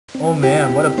Oh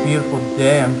man, what a beautiful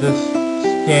day. I'm just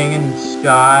staying in the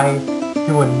sky,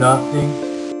 doing nothing.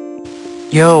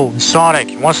 Yo,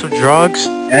 Sonic, you want some drugs?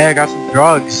 Hey, I got some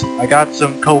drugs. I got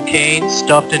some cocaine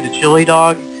stuffed into chili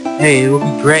dog. Hey, it'll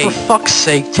be great. For fuck's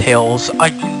sake, Tails, I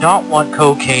do not want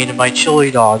cocaine in my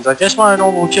chili dogs. I just want a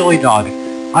normal chili dog.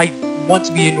 I want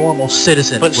to be a normal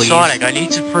citizen, but please. Sonic, I need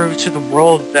to prove to the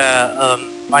world that,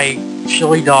 my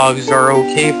chili dogs are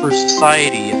okay for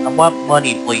society. I want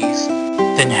money, please.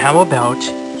 Then how about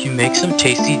you make some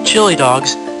tasty chili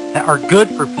dogs that are good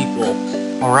for people,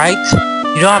 alright?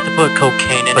 You don't have to put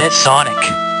cocaine in it. Sonic,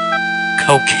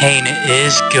 cocaine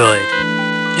is good.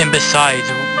 And besides,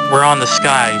 we're on the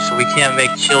sky, so we can't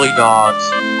make chili dogs,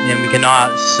 and we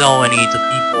cannot sell any to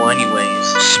people anyways.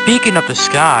 Speaking of the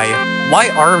sky, why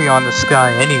are we on the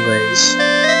sky anyways?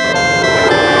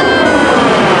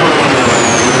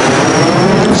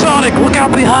 Sonic, look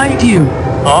out behind you!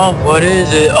 Oh, what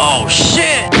is it? Oh,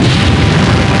 shit!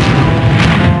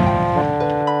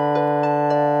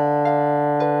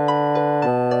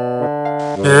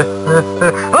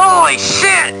 Holy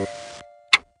shit!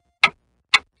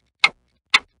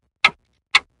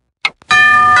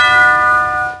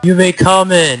 You may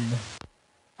come in.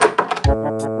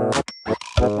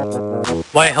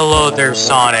 Why, hello there,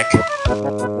 Sonic.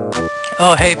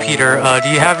 Oh, hey, Peter, do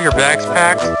you have your bags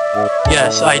packed?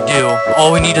 Yes, I do.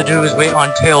 All we need to do is wait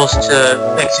on Tails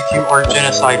to execute our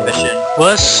genocide mission.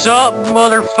 What's up,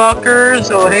 motherfuckers?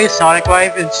 Oh, hey, Sonic, why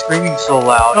have you been screaming so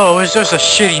loud? Oh, it was just a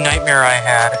shitty nightmare I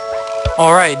had.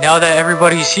 Alright, now that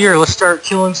everybody's here, let's start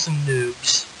killing some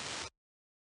noobs.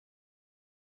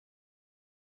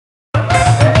 Do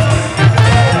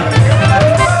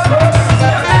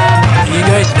you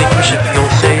guys think we should feel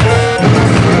safe?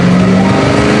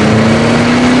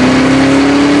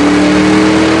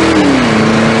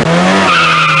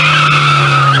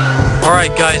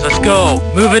 Alright guys, let's go!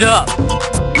 Move it up!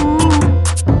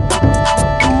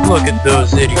 Look at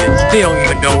those idiots, they don't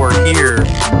even know we're here.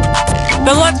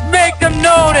 Then let's make them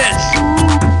notice!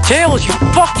 Tails, you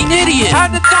fucking idiot! Time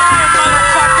to die,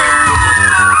 motherfucker!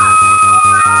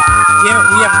 Yeah,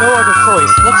 we have no other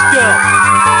choice. Let's go!